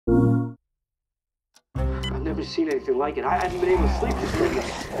never seen anything like it. I haven't been able to sleep this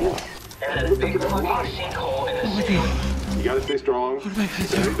week. And a big fucking sinkhole in the city. You gotta stay strong.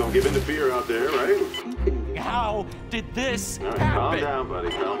 Don't give in to fear out there, right? How did this All right, happen? calm down, buddy.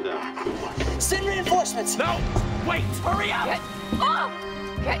 Calm down. Send reinforcements. No! Wait! Hurry up!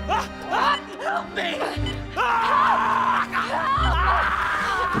 Help me!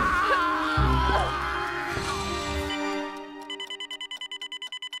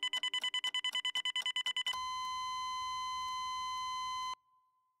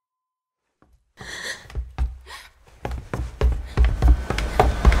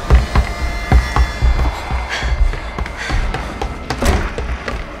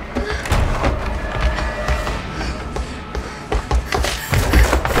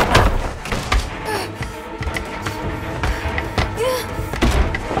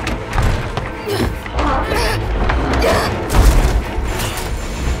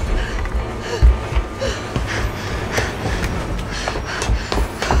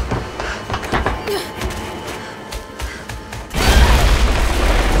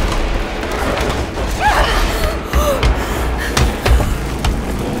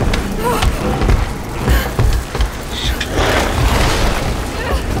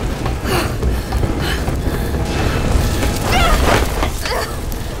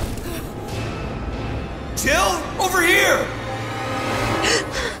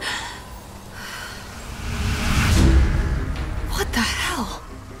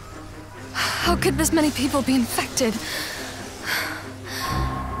 This many people be infected.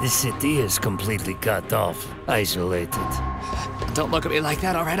 This city is completely cut off, isolated. Don't look at me like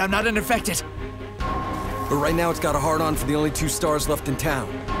that, alright? I'm not infected. But right now it's got a hard-on for the only 2 stars left in town.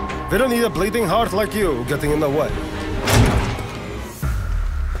 They don't need a bleeding heart like you getting in the way.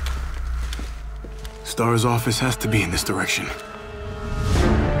 Star's office has to be in this direction.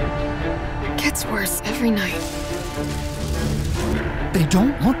 Gets worse every night. They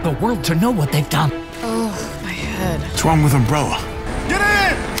don't want the world to know what they've done. Oh, my head. What's wrong with Umbrella? Get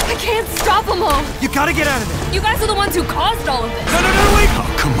in! I can't stop them all! You gotta get out of there! You guys are the ones who caused all of this! No, wait!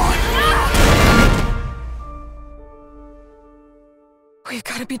 Oh, come on. We've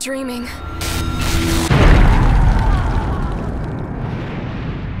gotta be dreaming.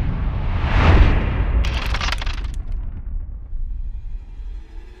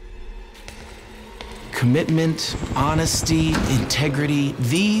 Commitment, honesty, integrity,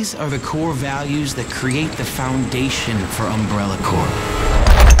 these are the core values that create the foundation for Umbrella Corp.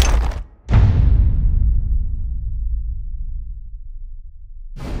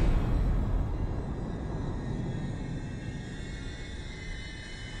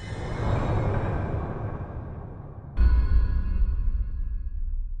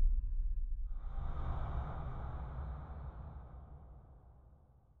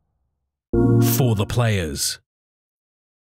 For the players.